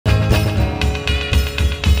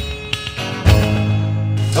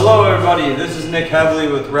everybody, this is Nick Heavily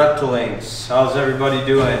with Reptilinks. How's everybody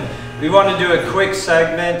doing? We want to do a quick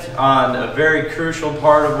segment on a very crucial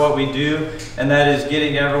part of what we do, and that is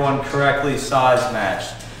getting everyone correctly size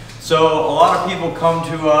matched. So a lot of people come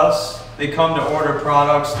to us, they come to order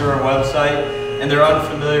products through our website, and they're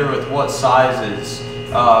unfamiliar with what sizes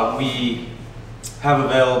we have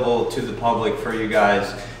available to the public for you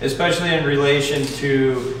guys, especially in relation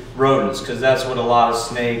to rodents, because that's what a lot of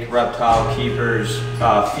snake, reptile keepers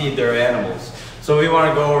feed their animals. So we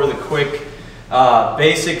want to go over the quick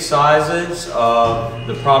basic sizes of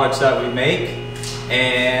the products that we make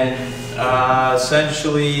and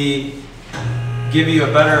essentially give you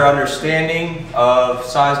a better understanding of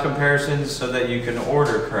size comparisons so that you can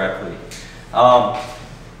order correctly.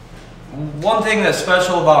 One thing that's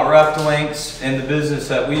special about Reptilinks and the business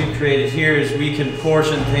that we've created here is we can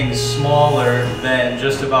portion things smaller than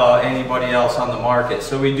just about anybody else on the market.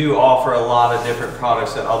 So we do offer a lot of different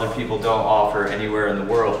products that other people don't offer anywhere in the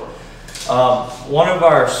world. One of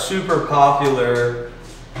our super popular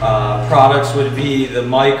products would be the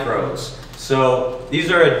micros. So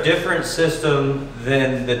these are a different system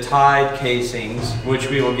than the Tide casings, which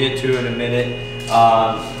we will get to in a minute.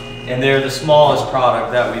 And they're the smallest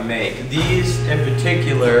product that we make. These in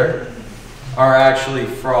particular are actually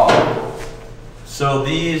frog. So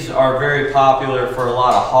these are very popular for a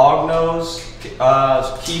lot of hognose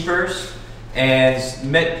keepers, and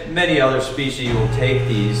many other species will take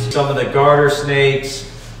these. Some of the garter snakes,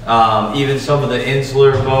 even some of the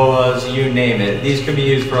insular boas, you name it. These can be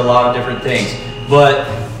used for a lot of different things, but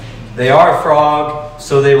they are frog,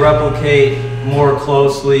 so they replicate more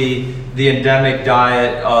closely the endemic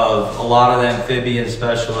diet of a lot of the amphibian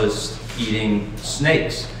specialists eating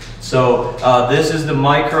snakes. So this is the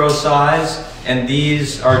micro size, and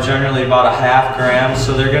these are generally about a ½ gram,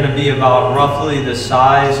 so they're going to be about roughly the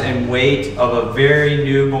size and weight of a very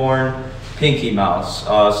newborn pinky mouse.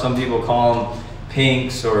 Some people call them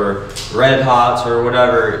pinks or red hots or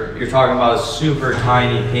whatever. You're talking about a super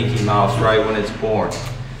tiny pinky mouse right when it's born.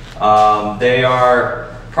 They are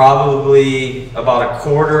probably about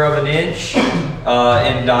 1/4 of an inch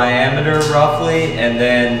in diameter roughly, and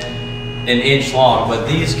then an inch long, but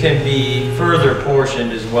these can be further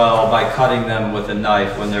portioned as well by cutting them with a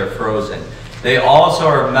knife when they're frozen. They also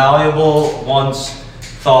are malleable once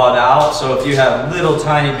thawed out, so if you have little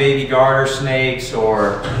tiny baby garter snakes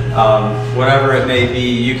or whatever it may be,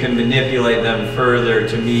 you can manipulate them further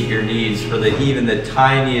to meet your needs for even the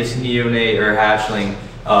tiniest neonate or hatchling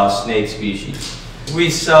snake species. We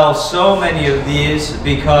sell so many of these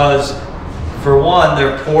because, for one,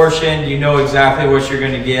 they're portioned. You know exactly what you're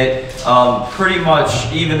going to get. Pretty much,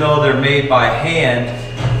 even though they're made by hand,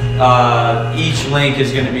 each link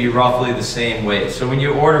is going to be roughly the same weight. So when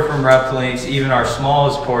you order from Reptilinks, even our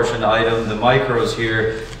smallest portioned item, the micros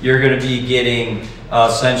here, you're going to be getting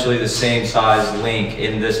essentially the same size link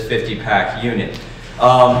in this 50-pack unit.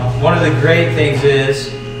 One of the great things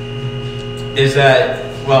is that,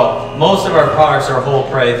 well, most of our products are whole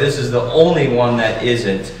prey. This is the only one that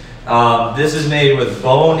isn't. This is made with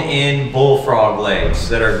bone-in bullfrog legs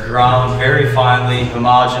that are ground very finely,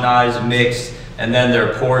 homogenized, mixed, and then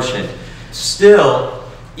they're portioned. Still,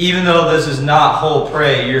 even though this is not whole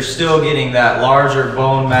prey, you're still getting that larger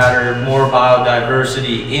bone matter, more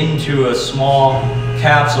biodiversity into a small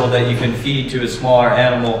capsule that you can feed to a smaller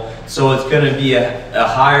animal. So it's going to be a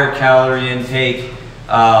higher calorie intake,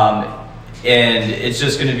 and it's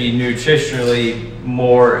just going to be nutritionally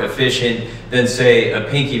more efficient than, say, a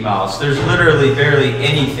pinky mouse. There's literally barely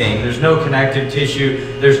anything. There's no connective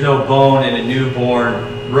tissue. There's no bone in a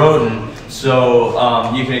newborn rodent. So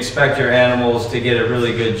you can expect your animals to get a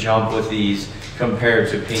really good jump with these compared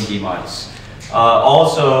to pinky mice.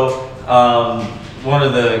 Also, one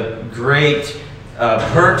of the great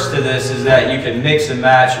perks to this is that you can mix and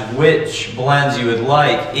match which blends you would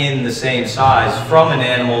like in the same size from an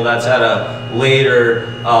animal that's at a later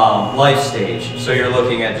life stage. So you're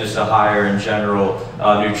looking at just a higher in general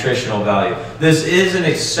nutritional value. This is an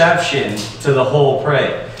exception to the whole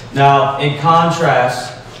prey. Now, in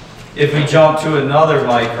contrast, if we jump to another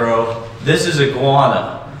micro, this is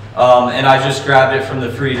iguana. And I just grabbed it from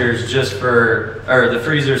the freezers just for, or the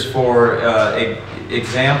freezers for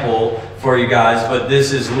example for you guys, but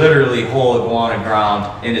this is literally whole iguana ground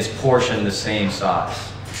and it's portioned the same size.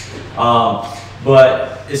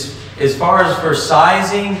 But as far as for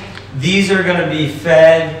sizing, these are going to be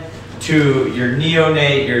fed to your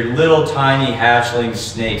neonate, your little tiny hatchling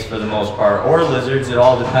snakes for the most part, or lizards. It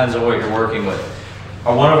all depends on what you're working with.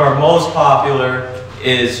 One of our most popular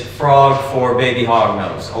is frog for baby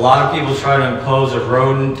hognose. A lot of people try to impose a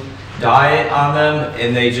rodent diet on them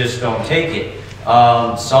and they just don't take it.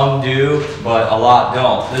 Some do, but a lot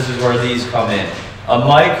don't. This is where these come in. A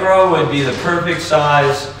micro would be the perfect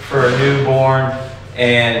size for a newborn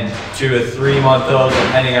and to a 3-month-old,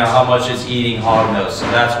 depending on how much it's eating hog nose. So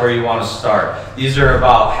that's where you want to start. These are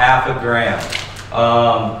about 1/2 gram.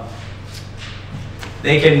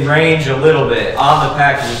 They can range a little bit. On the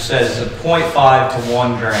package it says 0.5 to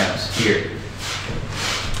 1 grams here.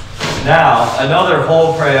 Now, another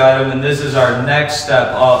whole prey item, and this is our next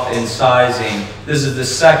step up in sizing. This is the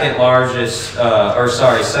second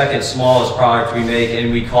smallest product we make,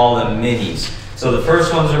 and we call them minis. So the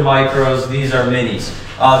first ones are micros, these are minis.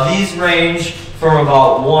 These range from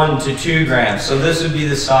about 1 to 2 grams. So this would be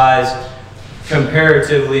the size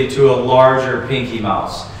comparatively to a larger pinky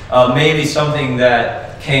mouse. Maybe something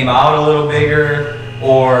that came out a little bigger,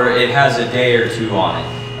 or it has a day or two on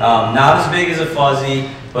it. Not as big as a fuzzy,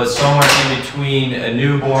 but somewhere in between a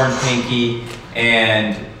newborn pinky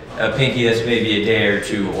and a pinky that's maybe a day or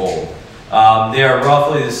two old. They are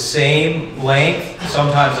roughly the same length,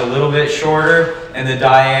 sometimes a little bit shorter, and the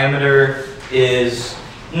diameter is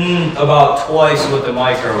about twice what the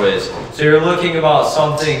micro is. So you're looking about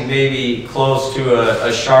something maybe close to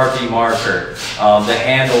a Sharpie marker, the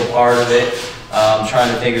handle part of it. I'm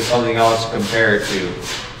trying to think of something else to compare it to.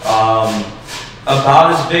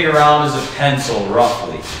 About as big around as a pencil,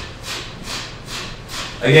 roughly.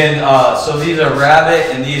 Again, so these are rabbit,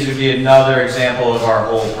 and these would be another example of our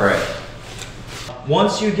whole prey.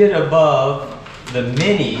 Once you get above the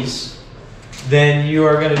minis, then you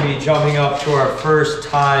are going to be jumping up to our first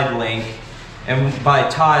tied link. And by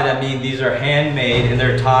tied, I mean these are handmade, and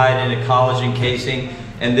they're tied in a collagen casing,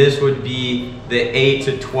 and this would be the 8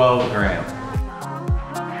 to 12 gram.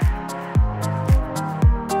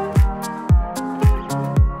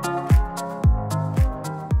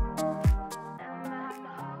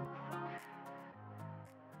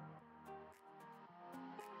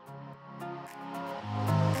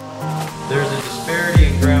 There's a disparity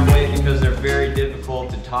in gram weight because they're very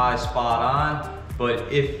difficult to tie spot on, but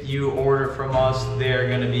if you order from us, they're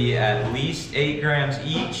going to be at least 8 grams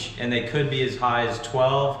each, and they could be as high as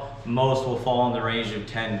 12. Most will fall in the range of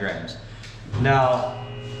 10 grams. Now,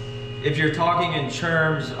 if you're talking in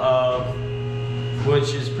terms of,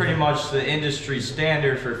 which is pretty much the industry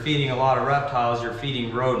standard for feeding a lot of reptiles, you're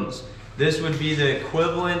feeding rodents. This would be the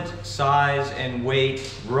equivalent size and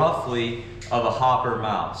weight, roughly, of a hopper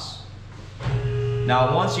mouse.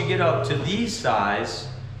 Now, once you get up to these size,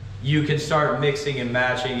 you can start mixing and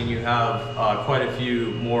matching, and you have quite a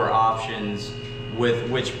few more options with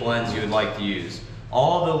which blends you would like to use.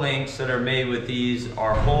 All the links that are made with these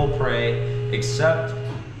are whole prey, except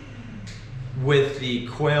with the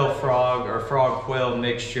quail frog or frog quail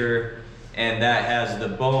mixture, and that has the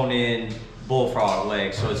bone-in bullfrog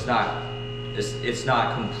leg, so it's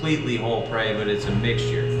not completely whole prey, but it's a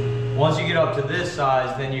mixture. Once you get up to this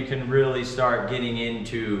size, then you can really start getting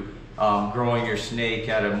into growing your snake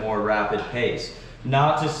at a more rapid pace.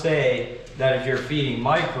 Not to say that if you're feeding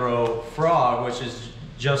micro frog, which is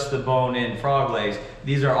just the bone-in frog legs,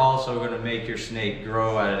 these are also going to make your snake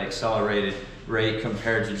grow at an accelerated rate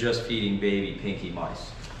compared to just feeding baby pinky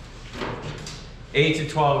mice. 8 to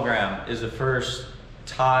 12 gram is the first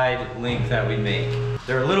tied link that we make.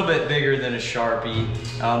 They're a little bit bigger than a Sharpie.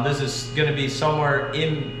 This is going to be somewhere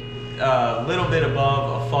in a little bit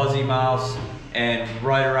above a fuzzy mouse and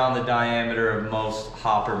right around the diameter of most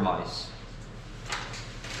hopper mice.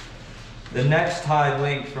 The next tied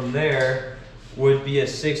link from there would be a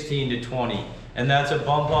 16 to 20, and that's a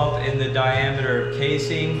bump up in the diameter of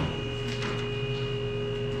casing,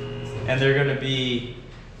 and they're going to be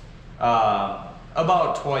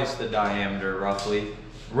about twice the diameter,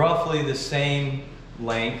 roughly the same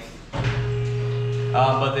length,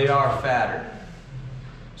 but they are fatter.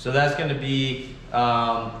 So that's going to be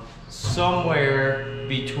somewhere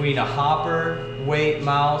between a hopper weight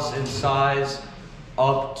mouse in size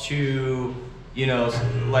up to, you know,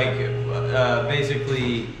 like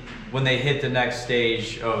basically when they hit the next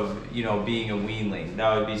stage of, you know, being a weanling.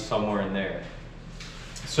 That would be somewhere in there.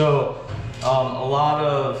 So a lot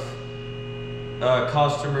of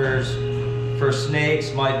customers for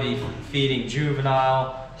snakes might be feeding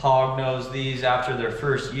juvenile hognose these after their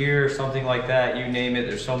first year, something like that, you name it.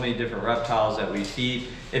 There's so many different reptiles that we feed.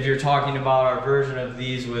 If you're talking about our version of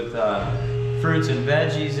these with fruits and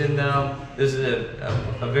veggies in them, this is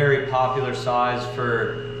a very popular size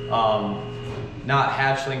for not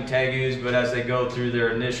hatchling tegus, but as they go through their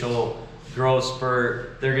initial growth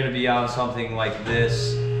spurt, they're going to be on something like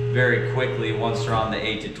this very quickly once they're on the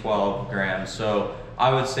 8 to 12 grams. So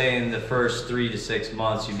I would say in the first 3 to 6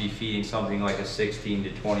 months, you'd be feeding something like a 16 to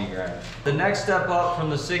 20 gram. The next step up from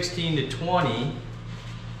the 16 to 20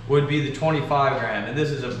 would be the 25 gram. And this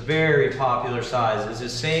is a very popular size. It's the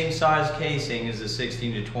same size casing as the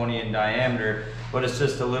 16 to 20 in diameter, but it's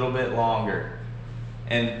just a little bit longer.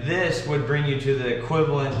 And this would bring you to the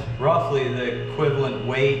equivalent, roughly the equivalent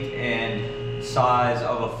weight and size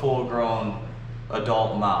of a full-grown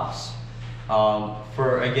adult mouse.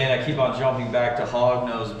 Again, I keep on jumping back to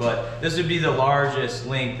hognose, but this would be the largest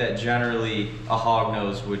link that generally a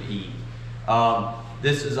hognose would eat.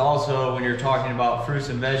 This is also, when you're talking about fruits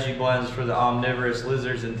and veggie blends for the omnivorous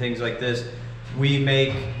lizards and things like this, we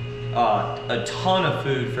make a ton of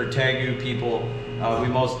food for tegu people. We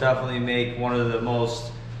most definitely make one of the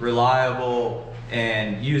most reliable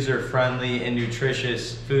and user-friendly and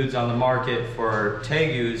nutritious foods on the market for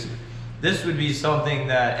tegus. This would be something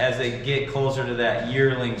that as they get closer to that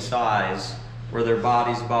yearling size, where their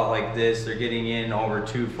body's about like this, they're getting in over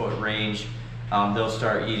 2 foot range, they'll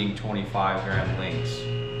start eating 25 gram links.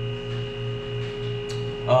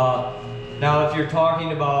 Now if you're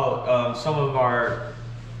talking about some of our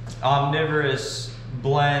omnivorous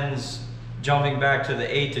blends, jumping back to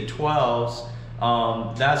the 8 to 12s,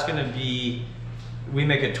 that's going to be, we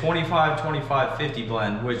make a 25-25-50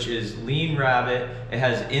 blend, which is lean rabbit. It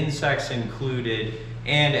has insects included,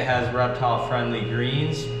 and it has reptile friendly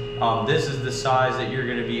greens. This is the size that you're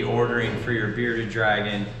going to be ordering for your bearded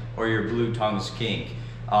dragon or your blue-tongued skink.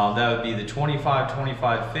 That would be the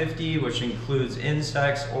 25-25-50, which includes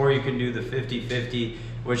insects, or you can do the 50-50,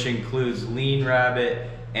 which includes lean rabbit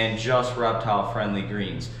and just reptile friendly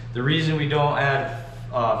greens. The reason we don't add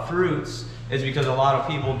fruits is because a lot of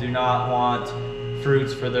people do not want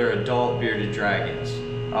fruits for their adult bearded dragons.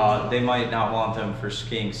 They might not want them for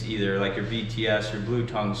skinks either, like your BTS, your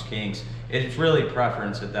blue-tongued skinks. It's really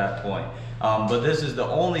preference at that point. But this is the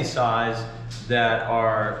only size that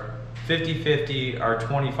our 50-50, our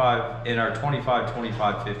 25, and our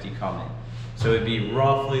 25-25-50 come in. So it'd be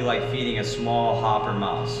roughly like feeding a small hopper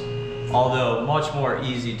mouse. Although much more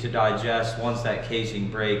easy to digest once that casing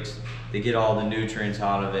breaks. They get all the nutrients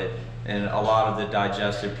out of it, and a lot of the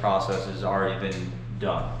digestive process has already been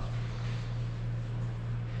done.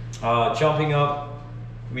 Jumping up,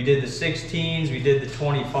 we did the 16s, we did the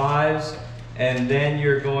 25s, and then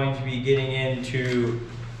you're going to be getting into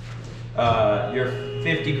your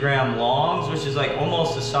 50 gram longs, which is like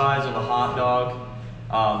almost the size of a hot dog.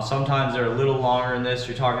 Sometimes they're a little longer than this.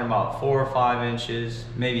 You're talking about 4 or 5 inches,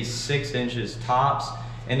 maybe 6 inches tops,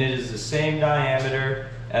 and it is the same diameter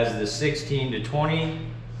as the 16 to 20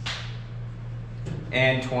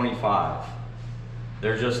 and 25.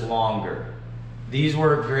 They're just longer. These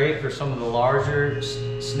work great for some of the larger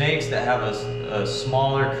snakes that have a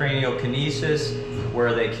smaller craniokinesis,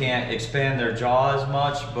 where they can't expand their jaw as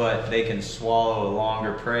much, but they can swallow a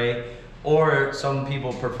longer prey. Or some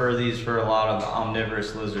people prefer these for a lot of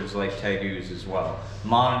omnivorous lizards like tegus as well.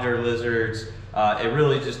 Monitor lizards, it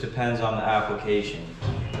really just depends on the application.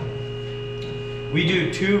 We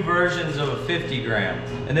do 2 versions of a 50 gram,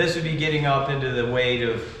 and this would be getting up into the weight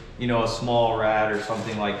of, you know, a small rat or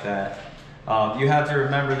something like that. You have to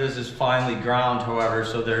remember this is finely ground, however,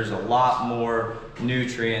 so there's a lot more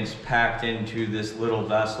nutrients packed into this little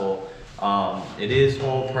vessel. It is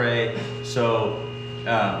whole prey, so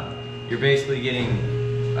you're basically getting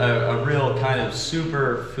a real kind of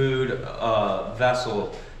super food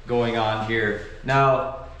vessel going on here.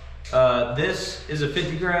 Now, this is a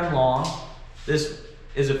 50 gram long. This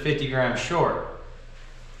is a 50 gram short.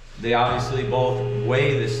 They obviously both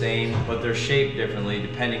weigh the same, but they're shaped differently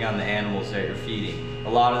depending on the animals that you're feeding. A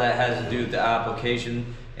lot of that has to do with the application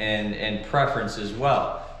and preference as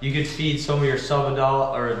well. You could feed some of your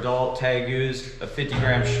sub-adult or adult tegus a 50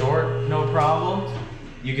 gram short, no problem.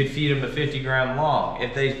 You could feed them a 50 gram long.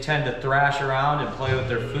 If they tend to thrash around and play with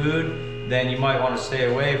their food, then you might want to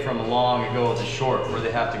stay away from a long and go with a short, where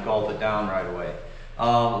they have to gulp it down right away. A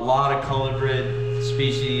lot of colobrid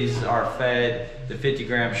species are fed the 50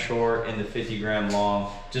 gram short and the 50 gram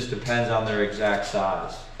long. Just depends on their exact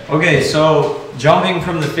size. Okay, so jumping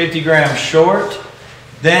from the 50 gram short,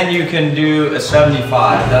 then you can do a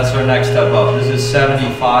 75. That's our next step up. This is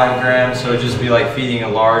 75 grams, so it'd just be like feeding a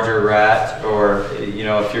larger rat, or you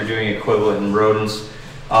know, if you're doing equivalent in rodents.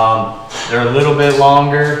 They're a little bit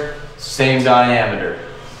longer, same diameter.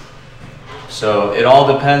 So it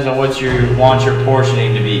all depends on what you want your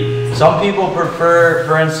portioning to be. Some people prefer,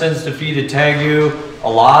 for instance, to feed a tegu a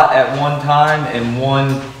lot at one time in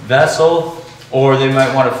one vessel, or they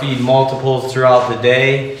might want to feed multiples throughout the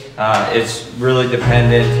day. It's really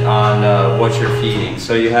dependent on what you're feeding.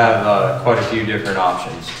 So you have quite a few different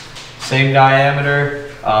options. same diameter,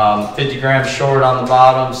 50 grams short on the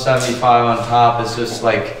bottom, 75 on top. It's just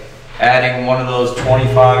like adding one of those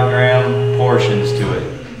 25-gram portions to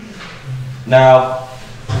it. Now,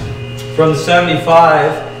 from the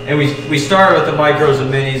 75, and we started with the micros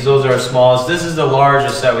and minis, those are our smallest. This is the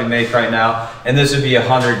largest that we make right now, and this would be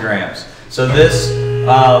 100 grams. So this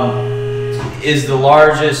is the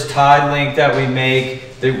largest tide link that we make.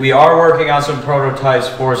 We are working on some prototypes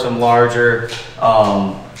for some larger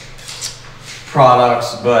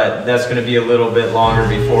products, but that's going to be a little bit longer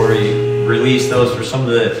before we release those for some of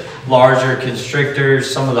the larger constrictors,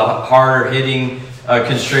 some of the harder hitting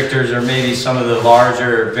constrictors, or maybe some of the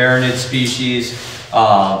larger varanid species,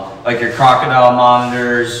 like your crocodile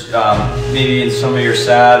monitors, maybe in some of your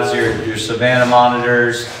SAVs, your savanna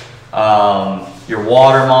monitors, your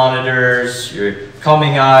water monitors, your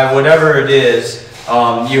coming eye, whatever it is,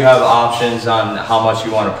 you have options on how much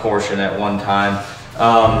you want to portion at one time.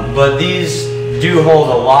 But these do hold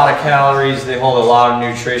a lot of calories, they hold a lot of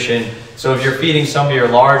nutrition. So if you're feeding some of your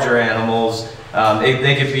larger animals,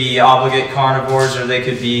 they could be obligate carnivores or they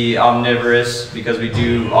could be omnivorous, because we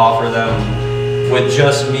do offer them with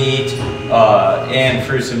just meat and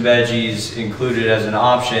fruits and veggies included as an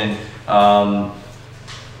option.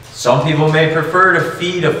 Some people may prefer to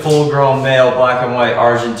feed a full-grown male black and white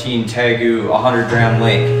Argentine Tegu 100-gram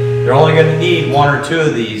link. They're only going to need 1 or 2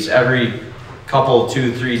 of these every couple,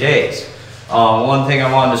 2-3 days. One thing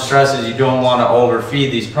I wanted to stress is you don't want to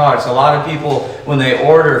overfeed these products. A lot of people, when they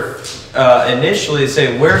order initially,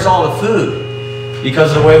 say, where's all the food?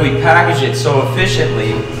 Because the way we package it so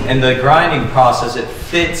efficiently and the grinding process, it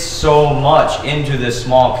fits so much into this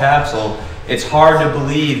small capsule. It's hard to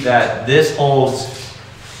believe that this holds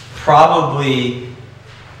probably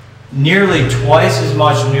nearly twice as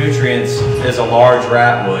much nutrients as a large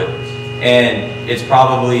rat would, and it's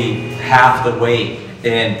probably half the weight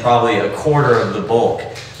and probably a quarter of the bulk.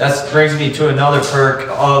 That brings me to another perk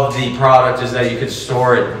of the product, is that you can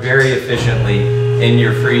store it very efficiently in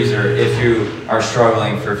your freezer if you are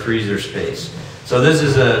struggling for freezer space. So this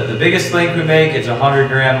is the biggest link we make. It's a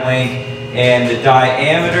 100-gram link, and the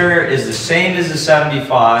diameter is the same as the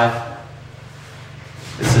 75.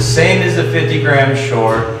 It's the same as the 50 grams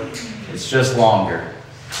short, it's just longer.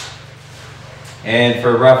 And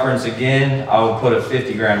for reference again, I will put a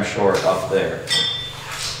 50 gram short up there.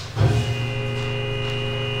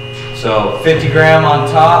 So 50 gram on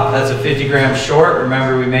top, that's a 50 gram short.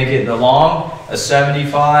 Remember, we make it in the long, a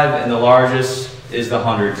 75, and the largest is the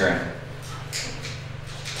 100 gram.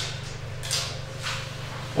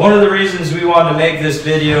 One of the reasons we want to make this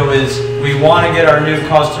video is we want to get our new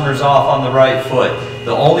customers off on the right foot.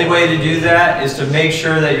 The only way to do that is to make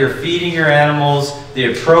sure that you're feeding your animals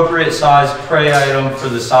the appropriate size prey item for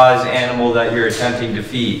the size animal that you're attempting to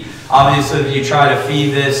feed. Obviously, if you try to feed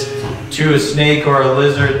this to a snake or a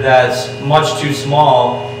lizard that's much too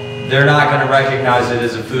small, they're not going to recognize it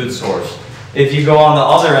as a food source. If you go on the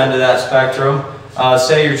other end of that spectrum,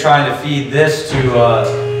 say you're trying to feed this to a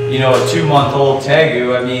 2-month-old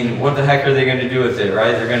Tegu, I mean, what the heck are they going to do with it,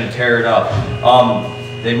 right? They're going to tear it up.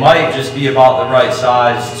 They might just be about the right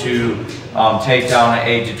size to take down an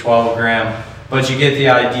 8 to 12 gram, but you get the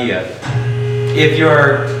idea. If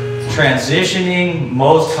you're transitioning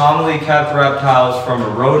most commonly kept reptiles from a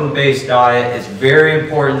rodent-based diet, it's very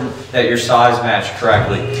important that your size match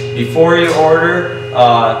correctly. Before you order,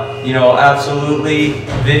 absolutely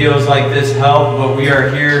videos like this help, but we are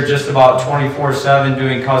here just about 24/7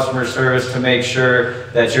 doing customer service to make sure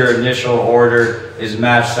that your initial order is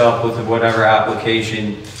matched up with whatever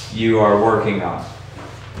application you are working on.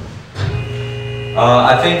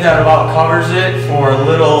 I think that about covers it for a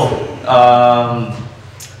little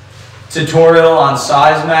tutorial on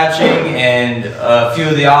size matching and a few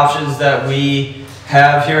of the options that we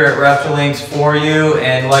have here at Reptilinks for you.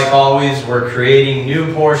 And like always, we're creating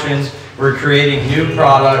new portions, we're creating new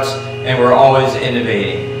products, and we're always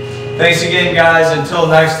innovating. Thanks again, guys. Until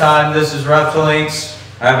next time, this is Reptilinks.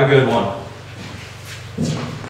 Have a good one.